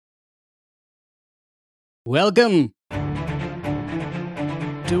Welcome to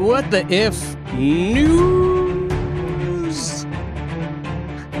What the If News.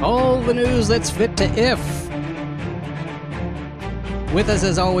 All the news that's fit to if. With us,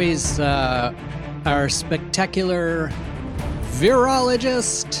 as always, our spectacular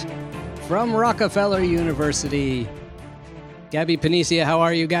virologist from Rockefeller University, Gabby Panicia. How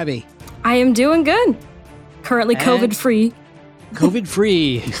are you, Gabby? I am doing good. Currently COVID-free.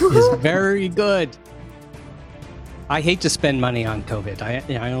 COVID-free is very good. I hate to spend money on COVID.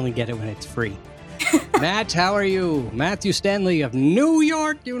 I only get it when it's free. Matt, how are you? Matthew Stanley of New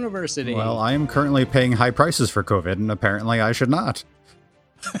York University. Well, I am currently paying high prices for COVID, and apparently I should not.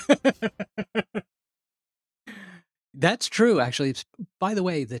 That's true, actually. By the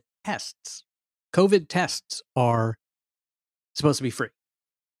way, the tests, COVID tests, are supposed to be free.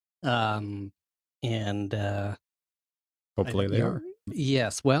 And hopefully they are.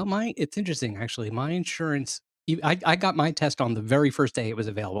 Yes. Well, it's interesting, actually. My insurance, I got my test on the very first day it was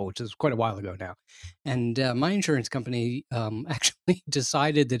available, which is quite a while ago now. And my insurance company actually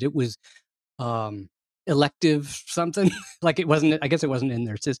decided that it was elective something. Like it wasn't, I guess it wasn't in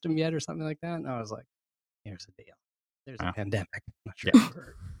their system yet or something like that. And I was like, here's the deal. There's a pandemic. I'm not sure.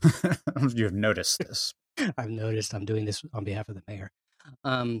 Yeah. You have noticed this. I've noticed. I'm doing this on behalf of the mayor.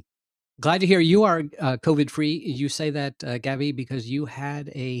 Glad to hear you are COVID-free. You say that, Gabby, because you had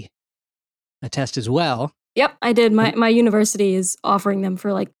a test as well. Yep, I did. My university is offering them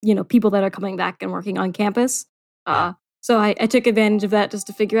for people that are coming back and working on campus. So I took advantage of that just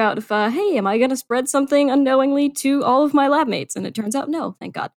to figure out if, hey, am I going to spread something unknowingly to all of my lab mates? And it turns out no,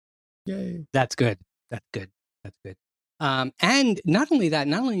 thank God. Yay. That's good. That's good. That's good. And not only that,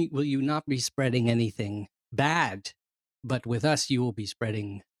 not only will you not be spreading anything bad, but with us, you will be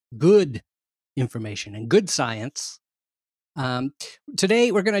spreading good information and good science.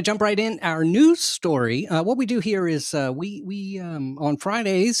 Today, we're going to jump right in. Our news story. What we do here is we on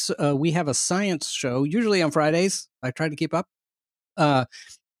Fridays, we have a science show, usually on Fridays. I try to keep up.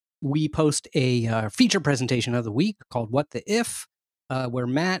 We post a feature presentation of the week called What the If, where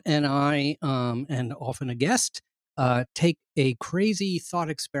Matt and I, and often a guest, take a crazy thought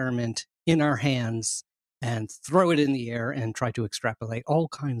experiment in our hands and throw it in the air and try to extrapolate all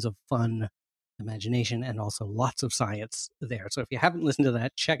kinds of fun imagination and also lots of science there. So if you haven't listened to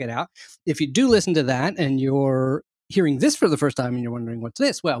that, check it out. If you do listen to that and you're hearing this for the first time and you're wondering what's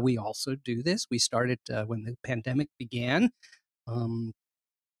this, well, we also do this. We started when the pandemic began. The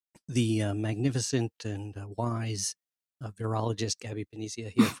magnificent and wise virologist Gabby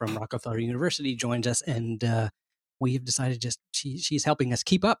Panicia here from Rockefeller University joins us, and we have decided she's helping us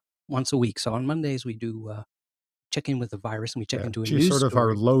keep up once a week. So on Mondays we do check in with the virus, and we check into a news She's sort of story.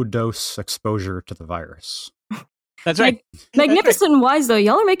 our low dose exposure to the virus. That's right. Magnificent and wise, though.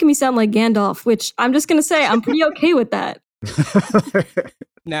 Y'all are making me sound like Gandalf, which I'm just going to say I'm pretty okay with that.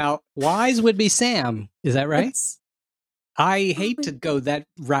 Now, wise would be Sam. Is that right? I hate to go that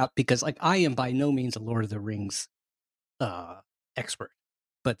route because I am by no means a Lord of the Rings expert,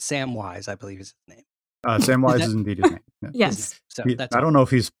 but Sam Wise, I believe, is his name. Sam Wise is indeed his name. Yes. So I don't know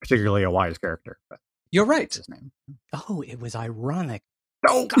if he's particularly a wise character, but you're right. His name. Oh, it was ironic.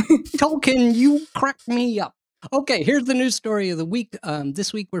 Oh, God, Tolkien, you cracked me up. Okay, here's the news story of the week.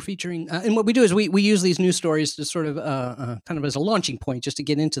 This week we're featuring, and what we do is we use these news stories to sort of kind of as a launching point, just to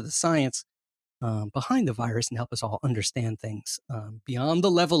get into the science behind the virus and help us all understand things beyond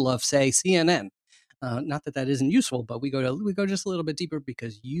the level of, say, CNN. Not that isn't useful, but we go just a little bit deeper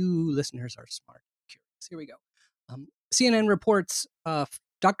because you listeners are smart. Curious. Here we go. CNN reports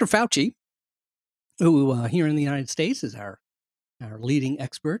Dr. Fauci, who here in the United States is our leading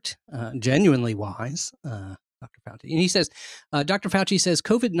expert, genuinely wise, Dr. Fauci. And he says, Dr. Fauci says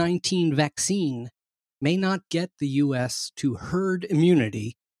COVID-19 vaccine may not get the U.S. to herd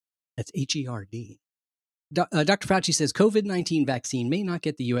immunity. That's HERD. Dr. Fauci says COVID-19 vaccine may not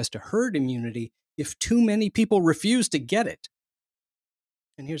get the U.S. to herd immunity if too many people refuse to get it.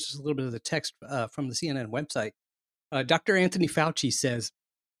 And here's just a little bit of the text from the CNN website. Dr. Anthony Fauci says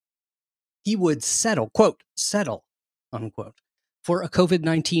he would settle, quote, settle, unquote, for a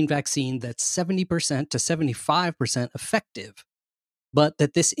COVID-19 vaccine that's 70% to 75% effective, but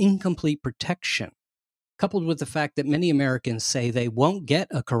that this incomplete protection, coupled with the fact that many Americans say they won't get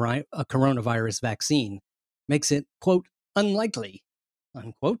a coronavirus vaccine, makes it, quote, unlikely,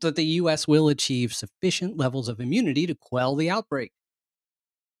 unquote, that the U.S. will achieve sufficient levels of immunity to quell the outbreak.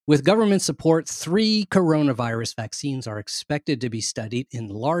 With government support, 3 coronavirus vaccines are expected to be studied in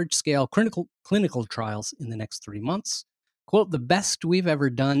large-scale clinical trials in the next 3 months. Quote, the best we've ever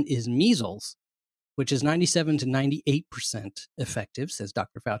done is measles, which is 97 to 98% effective, says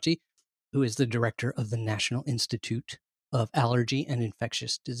Dr. Fauci. who is the director of the National Institute of Allergy and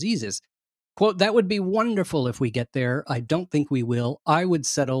Infectious Diseases. Quote, "That would be wonderful if we get there. I don't think we will. I would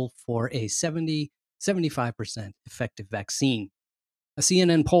settle for a 75% effective vaccine." A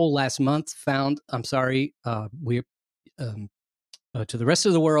CNN poll last month found, to the rest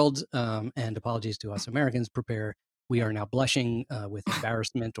of the world, and apologies to us Americans, we are now blushing with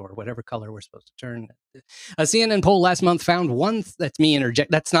embarrassment or whatever color we're supposed to turn. A CNN poll last month found that's me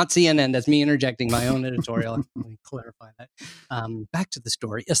that's not CNN, that's me interjecting my own editorial. Let me clarify that. Back to the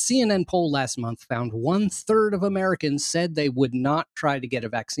story. A CNN poll last month found 1/3 of Americans said they would not try to get a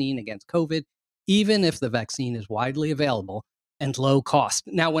vaccine against COVID, even if the vaccine is widely available and low cost.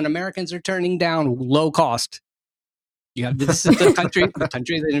 Now, when Americans are turning down low cost, this is the country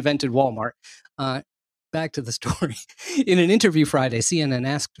that invented Walmart. Back to the story. In an interview Friday, CNN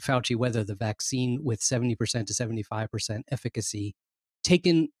asked Fauci whether the vaccine with 70% to 75% efficacy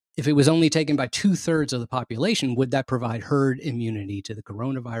if it was only taken by 2/3 of the population, would that provide herd immunity to the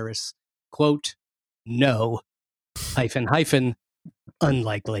coronavirus? Quote, "No,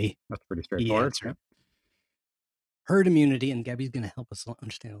 unlikely." That's pretty straightforward. Yeah. Herd immunity, and Gabby's going to help us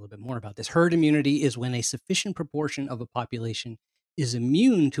understand a little bit more about this. Herd immunity is when a sufficient proportion of a population is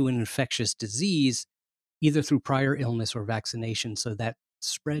immune to an infectious disease, either through prior illness or vaccination, so that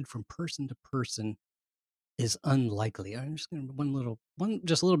spread from person to person is unlikely. I'm just going to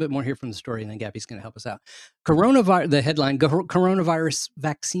just a little bit more here from the story, and then Gabby's going to help us out. The headline: Coronavirus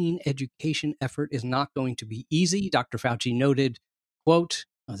vaccine education effort is not going to be easy. Dr. Fauci noted, quote,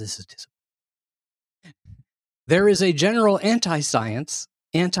 this is disappointing. "There is a general anti-science,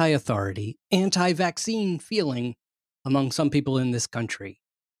 anti-authority, anti-vaccine feeling among some people in this country.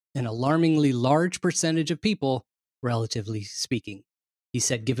 An alarmingly large percentage of people, relatively speaking," he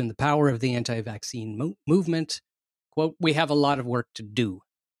said, given the power of the anti-vaccine movement. Quote, "We have a lot of work to do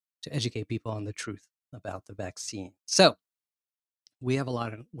to educate people on the truth about the vaccine." So we have a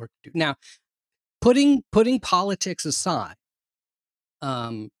lot of work to do. Now, putting politics aside,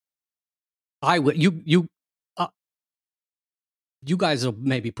 you guys will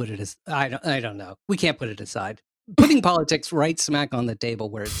maybe put it as, I don't know. We can't put it aside. Putting politics right smack on the table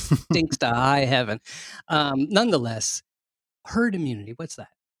where it stinks to high heaven. Nonetheless, herd immunity, what's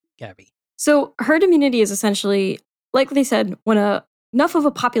that, Gabby? So herd immunity is essentially, like they said, when enough of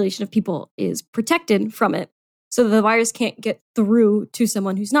a population of people is protected from it, so the virus can't get through to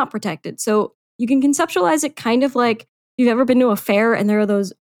someone who's not protected. So you can conceptualize it kind of like, if you've ever been to a fair and there are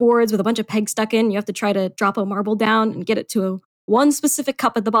those boards with a bunch of pegs stuck in, you have to try to drop a marble down and get it to one specific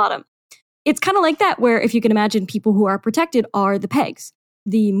cup at the bottom. It's kind of like that, where if you can imagine, people who are protected are the pegs.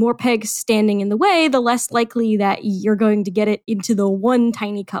 The more pegs standing in the way, the less likely that you're going to get it into the one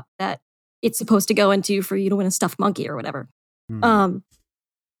tiny cup that it's supposed to go into for you to win a stuffed monkey or whatever. And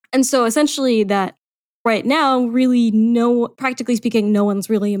so essentially that right now, really practically speaking, no one's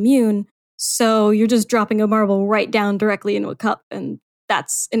really immune. So you're just dropping a marble right down directly into a cup, and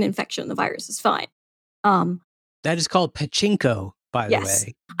that's an infection. The virus is fine. That is called pachinko, by the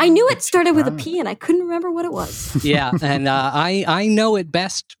way. I knew it started with a P, and I couldn't remember what it was. Yeah, and I know it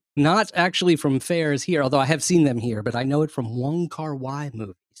best, not actually from fairs here, although I have seen them here, but I know it from Wong Kar-wai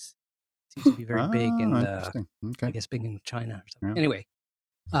movies. Seems to be very big in, I guess, big in China or something. Yeah. Anyway,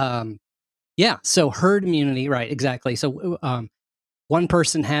 so herd immunity, right, exactly. So one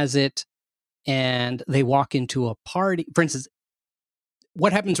person has it, and they walk into a party. For instance,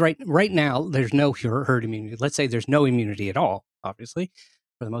 what happens right now, there's no herd immunity. Let's say there's no immunity at all, obviously,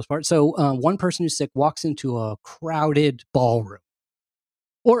 for the most part. So one person who's sick walks into a crowded ballroom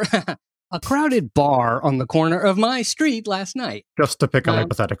or a crowded bar on the corner of my street last night. Just to pick a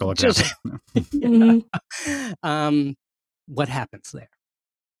hypothetical example. What happens there?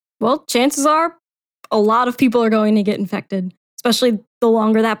 Well, chances are a lot of people are going to get infected, especially the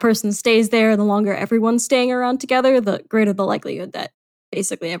longer that person stays there, the longer everyone's staying around together, the greater the likelihood that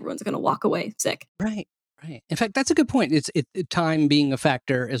basically everyone's going to walk away sick. Right. In fact, that's a good point. It's time being a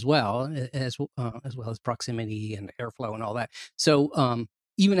factor as well as proximity and airflow and all that. So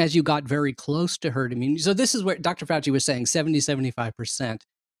even as you got very close to herd immunity, so this is where Dr. Fauci was saying 70-75%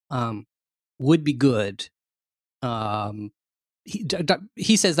 would be good.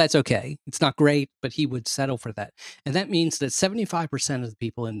 He says that's okay. It's not great, but he would settle for that. And that means that 75% of the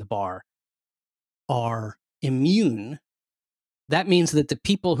people in the bar are immune. That means that the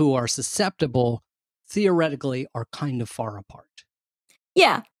people who are susceptible theoretically are kind of far apart.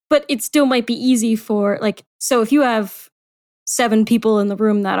 Yeah, but it still might be easy for, so if you have 7 people in the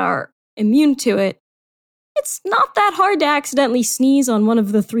room that are immune to it, it's not that hard to accidentally sneeze on one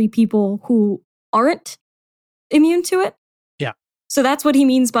of the 3 people who aren't immune to it. Yeah. So that's what he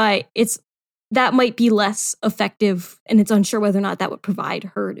means by that might be less effective, and it's unsure whether or not that would provide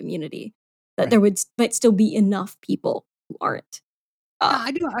herd immunity. That there might still be enough people who aren't.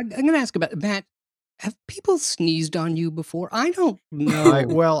 I'm going to ask about Matt. Have people sneezed on you before? I don't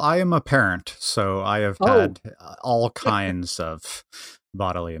know. I am a parent, so I have had all kinds of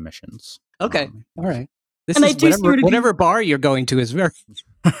bodily emissions. Okay, all right. This and is whatever bar you're going to is very.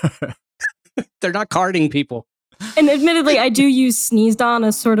 They're not carding people. And admittedly, I do use sneezed on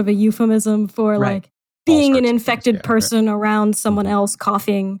as sort of a euphemism for like being an infected person around someone else,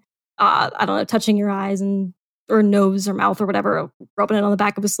 coughing. I don't know, touching your eyes or nose or mouth or whatever, rubbing it on the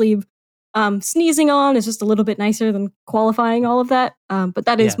back of a sleeve. Sneezing on is just a little bit nicer than qualifying all of that. But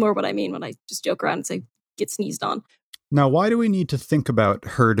that is more what I mean when I just joke around and say, get sneezed on. Now, why do we need to think about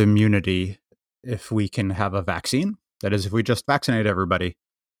herd immunity if we can have a vaccine? That is, if we just vaccinate everybody,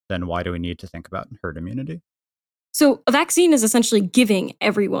 then why do we need to think about herd immunity? So a vaccine is essentially giving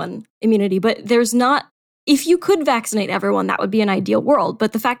everyone immunity, but if you could vaccinate everyone, that would be an ideal world.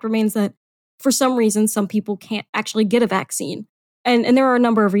 But the fact remains that for some reason, some people can't actually get a vaccine. And there are a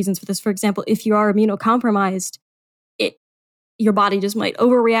number of reasons for this. For example, if you are immunocompromised, your body just might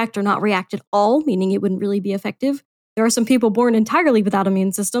overreact or not react at all, meaning it wouldn't really be effective. There are some people born entirely without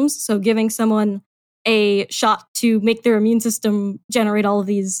immune systems. So giving someone a shot to make their immune system generate all of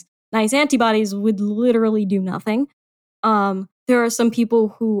these nice antibodies would literally do nothing. There are some people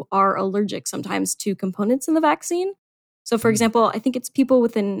who are allergic sometimes to components in the vaccine. So, for example, I think it's people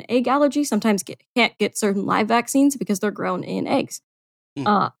with an egg allergy sometimes can't get certain live vaccines because they're grown in eggs.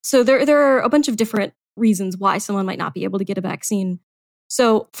 So there are a bunch of different reasons why someone might not be able to get a vaccine.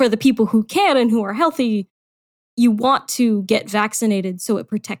 So for the people who can and who are healthy, you want to get vaccinated so it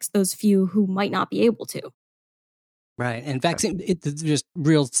protects those few who might not be able to. Right. And vaccine, it's just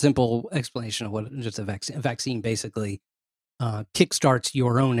real simple explanation of what just a vaccine. A vaccine basically kickstarts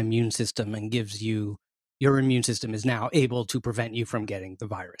your own immune system and gives you, your immune system is now able to prevent you from getting the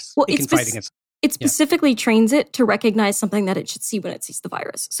virus. Well, it specifically trains it to recognize something that it should see when it sees the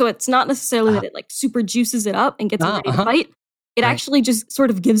virus. So it's not necessarily that it like super juices it up and gets it ready to fight. It actually just sort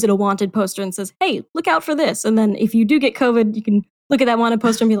of gives it a wanted poster and says, hey, look out for this. And then if you do get COVID, you can look at that wanted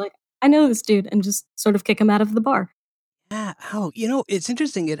poster and be like, I know this dude, and just sort of kick him out of the bar. Yeah. Oh, it's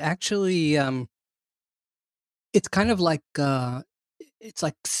interesting. It actually, it's kind of like, it's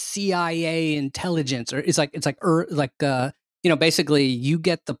like CIA intelligence, or it's like basically you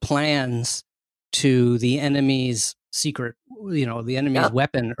get the plans to the enemy's secret, the enemy's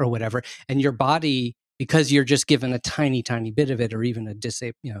weapon or whatever, and your body, because you're just given a tiny, tiny bit of it, or even a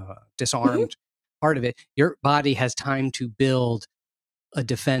disarmed part of it, your body has time to build a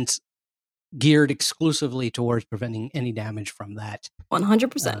defense geared exclusively towards preventing any damage from that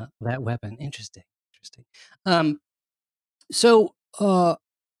 100% that weapon. Interesting. So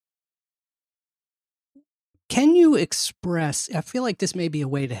can you express, I feel like this may be a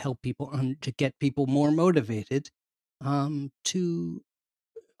way to help people to get people more motivated I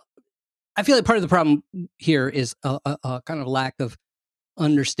feel like part of the problem here is a kind of lack of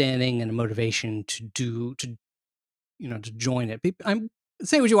understanding and motivation to join it.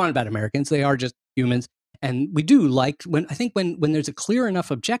 Say what you want about Americans, they are just humans, and we do like when there's a clear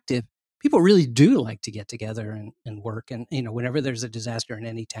enough objective, people really do like to get together and work. And whenever there's a disaster in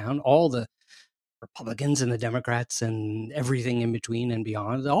any town, all the Republicans and the Democrats and everything in between and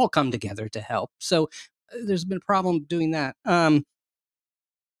beyond, they all come together to help. So there's been a problem doing that.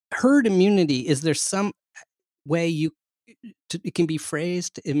 Herd immunity, is there some way it can be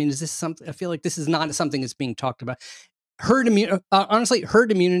phrased? I mean, is this something? I feel like this is not something that's being talked about. Honestly,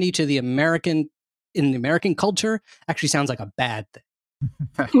 herd immunity in the American culture actually sounds like a bad thing,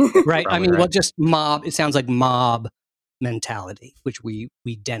 right? I mean, just mob. It sounds like mob mentality, which we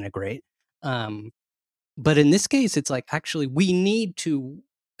denigrate. But in this case, it's like actually we need to.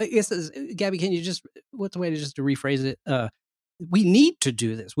 I guess, Gabby, can you what's the way to rephrase it? We need to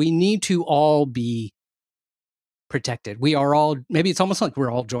do this. We need to all be protected. We are all, maybe it's almost like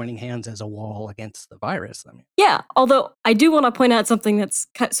we're all joining hands as a wall against the virus. I mean, yeah, although I do want to point out something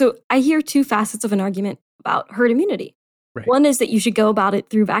so I hear two facets of an argument about herd immunity. Right. One is that you should go about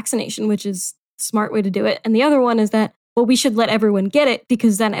it through vaccination, which is a smart way to do it. And the other one is that, well, we should let everyone get it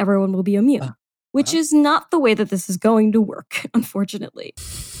because then everyone will be immune, which is not the way that this is going to work, unfortunately.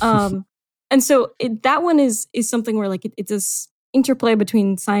 And so that one is something where like it's this interplay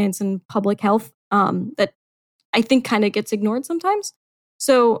between science and public health that I think kind of gets ignored sometimes.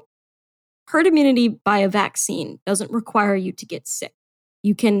 So herd immunity by a vaccine doesn't require you to get sick.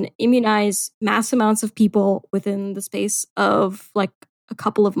 You can immunize mass amounts of people within the space of like a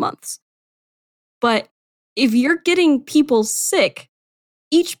couple of months. But if you're getting people sick,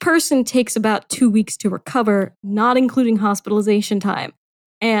 each person takes about 2 weeks to recover, not including hospitalization time.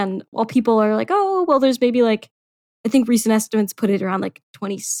 And while people are like, oh, well, there's maybe like, I think recent estimates put it around like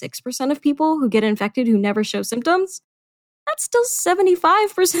 26% of people who get infected who never show symptoms. That's still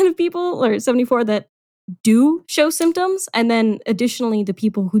 75% of people, or 74 that do show symptoms. And then additionally, the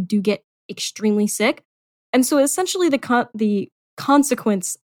people who do get extremely sick. And so essentially the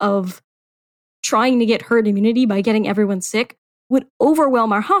consequence of trying to get herd immunity by getting everyone sick would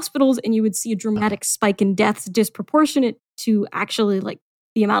overwhelm our hospitals, and you would see a dramatic spike in deaths disproportionate to actually like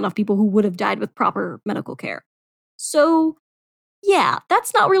the amount of people who would have died with proper medical care. So yeah,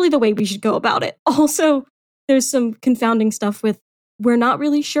 that's not really the way we should go about it. Also, there's some confounding stuff with we're not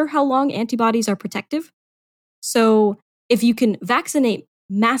really sure how long antibodies are protective. So if you can vaccinate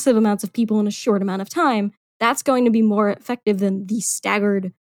massive amounts of people in a short amount of time, that's going to be more effective than the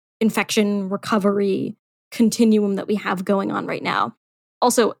staggered infection recovery continuum that we have going on right now.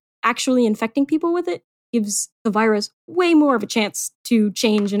 Also, actually infecting people with it gives the virus way more of a chance to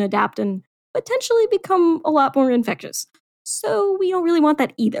change and adapt and potentially become a lot more infectious. So we don't really want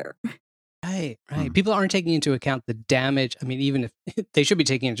that either. Right. People aren't taking into account the damage. I mean, even if they should be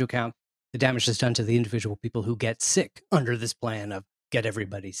taking into account the damage that's done to the individual people who get sick under this plan of get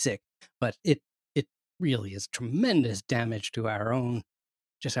everybody sick. But it really is tremendous damage to our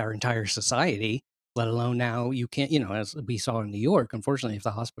entire society, let alone now you can't, as we saw in New York, unfortunately, if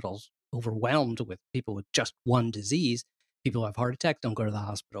the hospital's overwhelmed with people with just one disease, people who have heart attacks don't go to the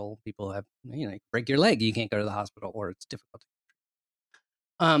hospital. People have, break your leg, you can't go to the hospital, or it's difficult.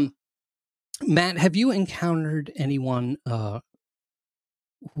 Matt, have you encountered anyone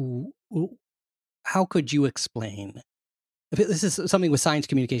who how could you explain? This is something with science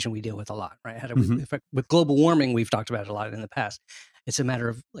communication we deal with a lot, right? With global warming, we've talked about it a lot in the past. It's a matter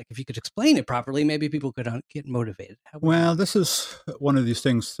of, like, if you could explain it properly, maybe people could get motivated. Well, this is one of these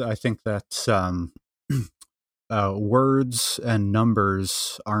things that I think that words and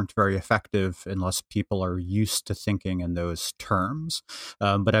numbers aren't very effective unless people are used to thinking in those terms.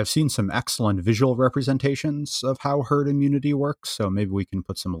 But I've seen some excellent visual representations of how herd immunity works. So maybe we can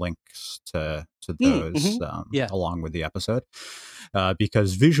put some links to those along with the episode.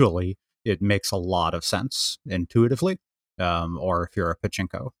 Because visually, it makes a lot of sense intuitively. Or if you're a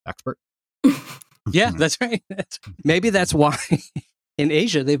pachinko expert. Yeah, that's right. Maybe that's why in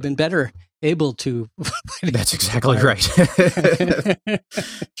Asia they've been better able to. That's exactly right.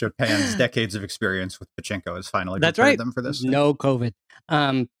 Japan's decades of experience with pachinko has finally prepared them for this. No COVID.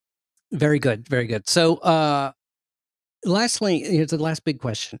 Very good, very good. So, lastly, here's the last big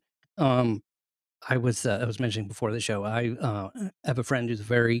question. I was mentioning before the show. I have a friend who's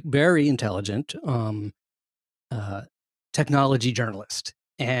very, very intelligent technology journalist,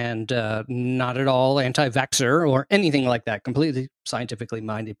 and not at all anti-vaxxer or anything like that. Completely scientifically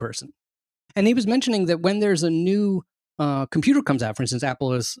minded person. And he was mentioning that when there's a new computer comes out, for instance,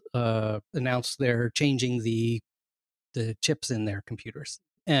 Apple has announced they're changing the chips in their computers.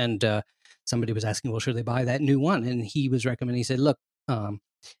 And somebody was asking, well, should they buy that new one? And he was recommending, he said, look, and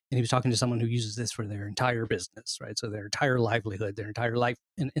he was talking to someone who uses this for their entire business, right? So their entire livelihood, their entire life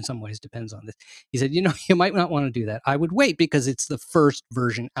in some ways depends on this. He said, you might not want to do that. I would wait because it's the first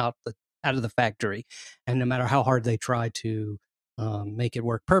version out of the factory. And no matter how hard they try to make it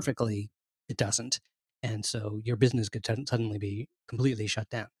work perfectly, it doesn't. And so your business could suddenly be completely shut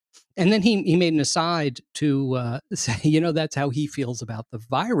down. And then he made an aside to say, that's how he feels about the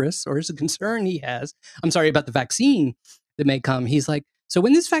virus, or is a concern he has. I'm sorry, about the vaccine that may come. He's like, so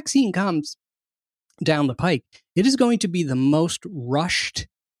when this vaccine comes down the pike, it is going to be the most rushed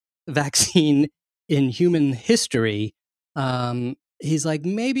vaccine in human history. He's like,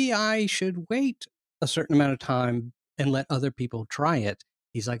 maybe I should wait a certain amount of time and let other people try it.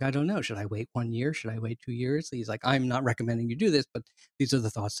 He's like, I don't know. Should I wait 1 year? Should I wait 2 years? He's like, I'm not recommending you do this, but these are the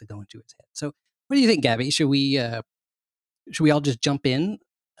thoughts that go into his head. So what do you think, Gabby? Should we all just jump in?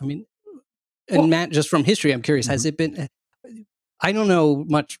 I mean, and Matt, just from history, I'm curious, has it been, I don't know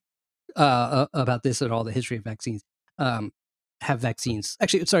much about this at all, the history of vaccines. Have vaccines.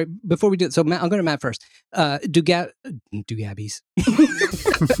 Actually, sorry, before we do it, so Matt, I'll go to Matt first. Do Gabbies.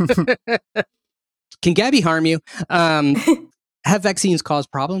 Can Gabby harm you? Have vaccines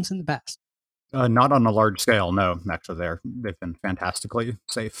caused problems in the past? Not on a large scale, no. Actually, they've been fantastically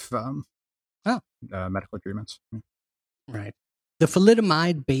safe medical treatments. Right. The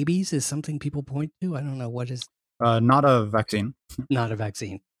thalidomide babies is something people point to. I don't know what is. Not a vaccine. Not a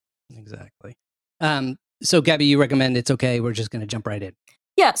vaccine. Exactly. So, Gabby, you recommend it's okay. We're just going to jump right in.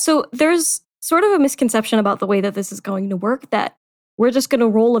 Yeah. So there's sort of a misconception about the way that this is going to work, that we're just going to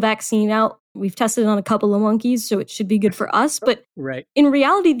roll a vaccine out. We've tested it on a couple of monkeys, so it should be good for us. But right. In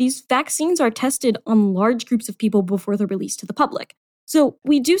reality, these vaccines are tested on large groups of people before they're released to the public. So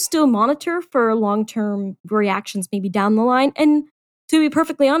we do still monitor for long-term reactions maybe down the line. And to be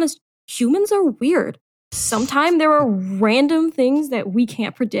perfectly honest, humans are weird. Sometimes there are random things that we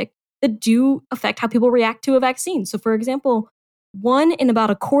can't predict that do affect how people react to a vaccine. So for example, 1 in about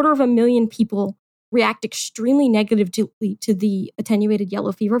 250,000 people react extremely negatively to the attenuated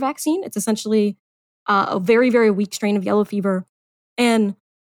yellow fever vaccine. It's essentially a very, very weak strain of yellow fever. And,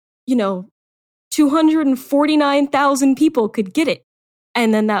 249,000 people could get it.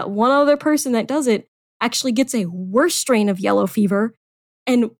 And then that one other person that does it actually gets a worse strain of yellow fever.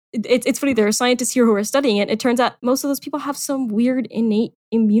 And it's funny, there are scientists here who are studying it. It turns out most of those people have some weird innate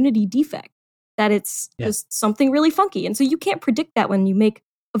immunity defect, that it's just something really funky. And so you can't predict that when you make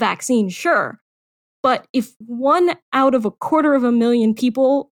a vaccine, sure. But if 1 out of 250,000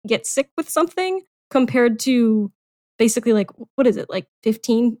 people get sick with something compared to basically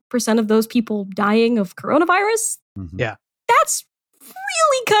 15% of those people dying of coronavirus? Mm-hmm. Yeah. That's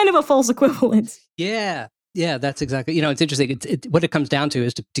really kind of a false equivalence. Yeah. Yeah, that's exactly. It's interesting. What it comes down to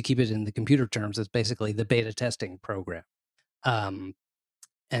is to keep it in the computer terms. It's basically the beta testing program. And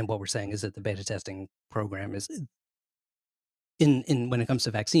what we're saying is that the beta testing program is in when it comes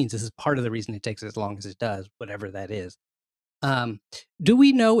to vaccines. This is part of the reason it takes as long as it does, whatever that is. Do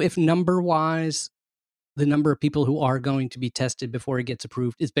we know if number-wise, the number of people who are going to be tested before it gets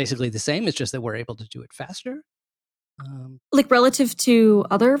approved is basically the same? It's just that we're able to do it faster? Relative to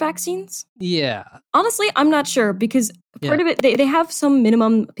other vaccines? Yeah. Honestly, I'm not sure, because part of it, they have some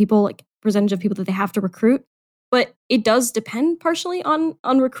minimum people, percentage of people that they have to recruit, but it does depend partially on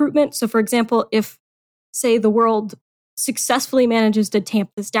recruitment. So for example, if, say, the world successfully manages to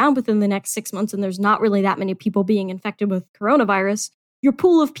tamp this down within the next 6 months and there's not really that many people being infected with coronavirus, your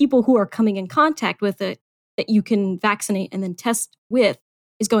pool of people who are coming in contact with it that you can vaccinate and then test with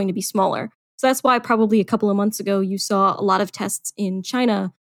is going to be smaller. So that's why probably a couple of months ago, you saw a lot of tests in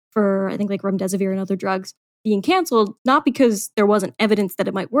China for, I think, remdesivir and other drugs being canceled, not because there wasn't evidence that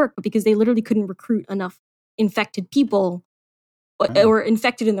it might work, but because they literally couldn't recruit enough infected people or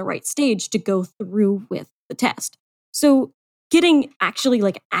infected in the right stage to go through with the test. So getting actually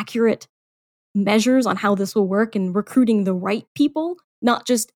accurate measures on how this will work and recruiting the right people, not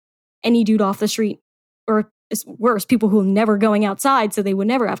just any dude off the street, or worse, people who are never going outside so they would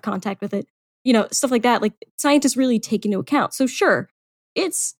never have contact with it. Stuff like that, scientists really take into account. So sure,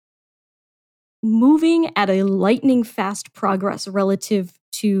 it's moving at a lightning fast progress relative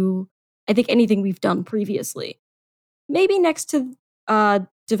to, I think, anything we've done previously. Maybe next to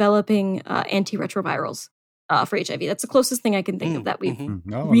developing antiretrovirals for HIV. That's the closest thing I can think of that we've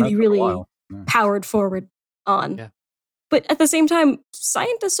really powered forward on. Yeah. But at the same time,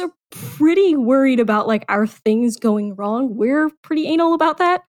 scientists are pretty worried about our things going wrong. We're pretty anal about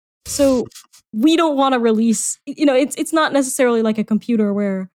that. So we don't want to release, it's not necessarily like a computer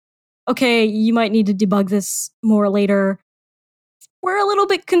where, okay, you might need to debug this more later. We're a little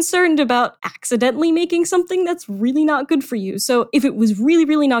bit concerned about accidentally making something that's really not good for you. So if it was really,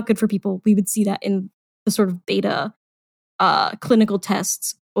 really not good for people, we would see that in the sort of beta clinical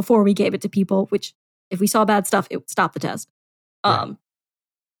tests before we gave it to people, which if we saw bad stuff, it would stop the test. Right.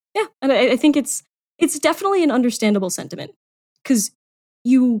 Yeah, and I think it's definitely an understandable sentiment, because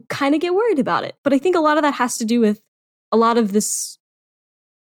you kind of get worried about it. But I think a lot of that has to do with a lot of this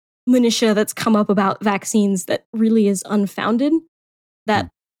minutia that's come up about vaccines that really is unfounded. That,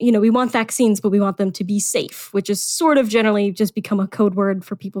 we want vaccines, but we want them to be safe, which is sort of generally just become a code word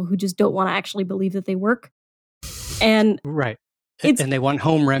for people who just don't want to actually believe that they work. And right. And they want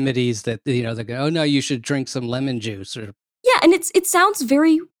home remedies that, they go, oh no, you should drink some lemon juice. Or yeah, and it sounds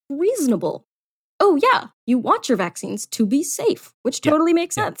very reasonable. Oh yeah, you want your vaccines to be safe, which totally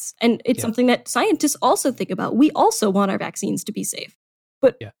makes sense. And it's something that scientists also think about. We also want our vaccines to be safe,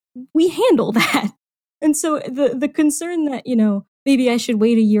 but we handle that. And so the concern that, maybe I should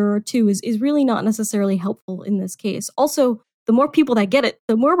wait a year or two is really not necessarily helpful in this case. Also, the more people that get it,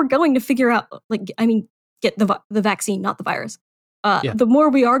 the more we're going to figure out, get the vaccine, not the virus. The more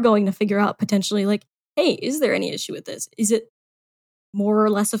we are going to figure out potentially hey, is there any issue with this? Is it more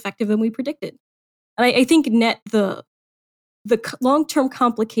or less effective than we predicted? And I think the long-term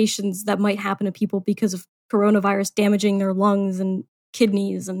complications that might happen to people because of coronavirus damaging their lungs and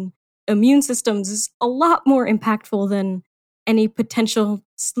kidneys and immune systems is a lot more impactful than any potential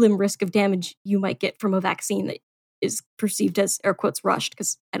slim risk of damage you might get from a vaccine that is perceived as, air quotes, rushed,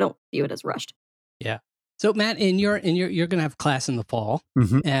 because I don't view it as rushed. Yeah. So Matt, you're going to have class in the fall,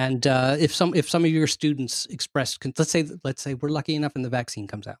 and if some of your students express, let's say we're lucky enough and the vaccine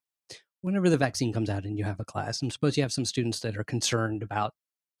comes out. Whenever the vaccine comes out and you have a class, and suppose you have some students that are concerned about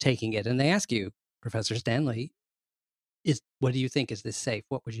taking it, and they ask you, Professor Stanley, what do you think? Is this safe?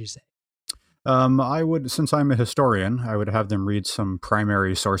 What would you say? I would, since I'm a historian, I would have them read some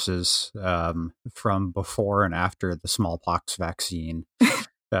primary sources from before and after the smallpox vaccine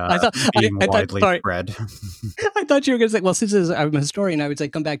being widely spread. I thought you were going to say, well, since I'm a historian, I would say,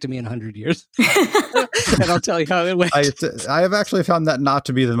 come back to me in 100 years. And I'll tell you how it went. I have actually found that not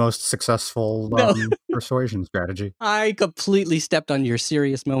to be the most successful persuasion strategy. I completely stepped on your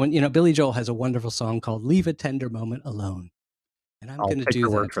serious moment. You know, Billy Joel has a wonderful song called Leave a Tender Moment Alone. And I'm going to do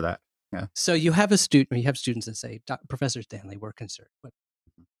your that. word for that. Yeah. So you have students that say, Professor Stanley, we're concerned.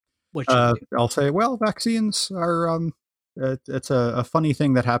 What should we do? I'll say, well, vaccines are... it's a funny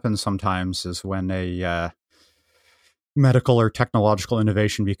thing that happens sometimes is when a medical or technological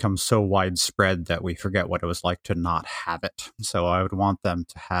innovation becomes so widespread that we forget what it was like to not have it. So I would want them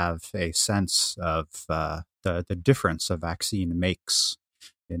to have a sense of the difference a vaccine makes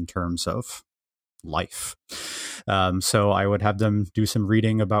in terms of life. So I would have them do some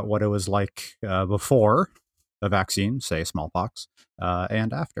reading about what it was like before a vaccine, say smallpox,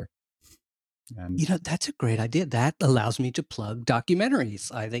 and after. And that's a great idea. That allows me to plug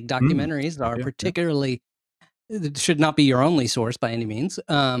documentaries. I think documentaries are particularly, should not be your only source by any means.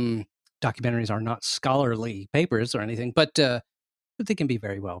 Documentaries are not scholarly papers or anything, but they can be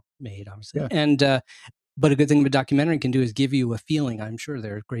very well made, obviously. Yeah. And but a good thing a documentary can do is give you a feeling. I'm sure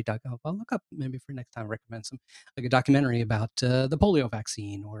there are great I'll look up maybe for next time, recommend some, like a documentary about the polio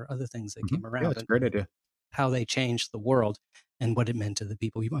vaccine or other things that came around. Yeah, that's a great idea. How they changed the world and what it meant to the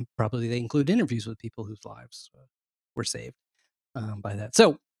people. Probably they include interviews with people whose lives were saved by that.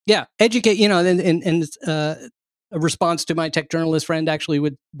 So yeah, educate. And a response to my tech journalist friend actually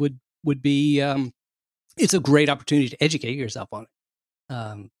would be it's a great opportunity to educate yourself on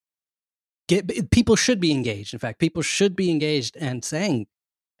it. People should be engaged. In fact, people should be engaged and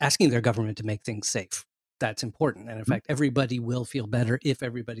asking their government to make things safe. That's important. And in fact, everybody will feel better if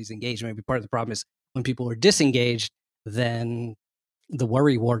everybody's engaged. Maybe part of the problem is when people are disengaged, then the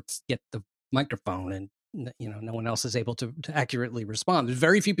worry warts get the microphone and, no one else is able to accurately respond. There's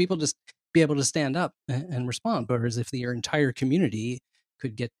very few people just be able to stand up and respond. Whereas if your entire community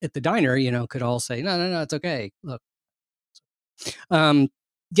could get at the diner, could all say, no, it's okay. Look.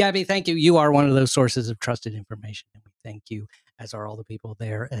 Gabby, thank you. You are one of those sources of trusted information. And we thank you, as are all the people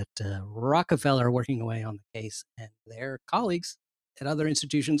there at Rockefeller working away on the case and their colleagues at other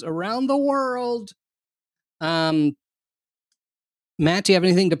institutions around the world. Matt, do you have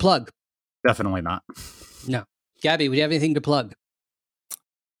anything to plug? Definitely not. No. Gabby, would you have anything to plug?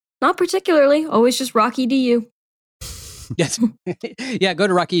 Not particularly. Always just Rocky DU. Yes. Yeah, go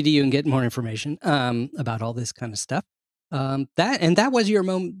to Rocky DU and get more information about all this kind of stuff. That was your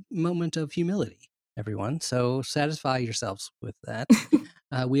moment of humility, everyone. So satisfy yourselves with that.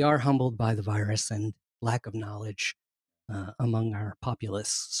 We are humbled by the virus and lack of knowledge among our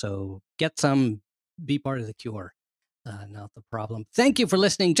populace. So get some, be part of the cure, not the problem. Thank you for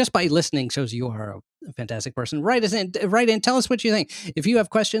listening. Just by listening shows you are a fantastic person. Write in, tell us what you think. If you have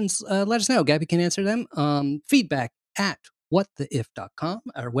questions, let us know. Gabby can answer them. Feedback at whattheif.com.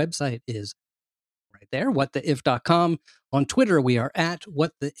 Our website is right there, whattheif.com. On Twitter, we are at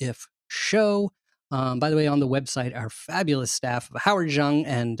whattheifshow. By the way, on the website, our fabulous staff of Howard Zhang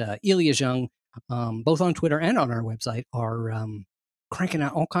and Ilya Zhang, both on Twitter and on our website, are cranking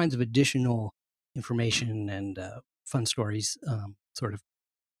out all kinds of additional information and fun stories sort of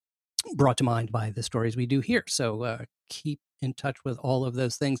brought to mind by the stories we do here. So keep in touch with all of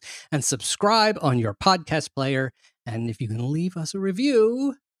those things and subscribe on your podcast player. And if you can leave us a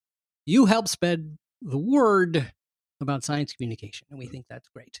review, you help spread the word about science communication. And we think that's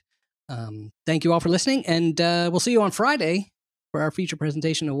great. Thank you all for listening. And we'll see you on Friday for our feature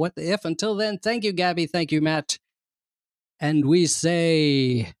presentation of What the If. Until then, thank you, Gabby. Thank you, Matt. And we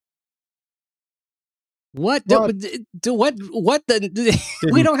say... What the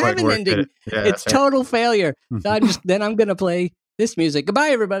we don't have an ending. Yeah, it's total failure. So I'm going to play this music.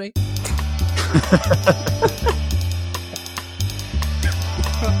 Goodbye, everybody.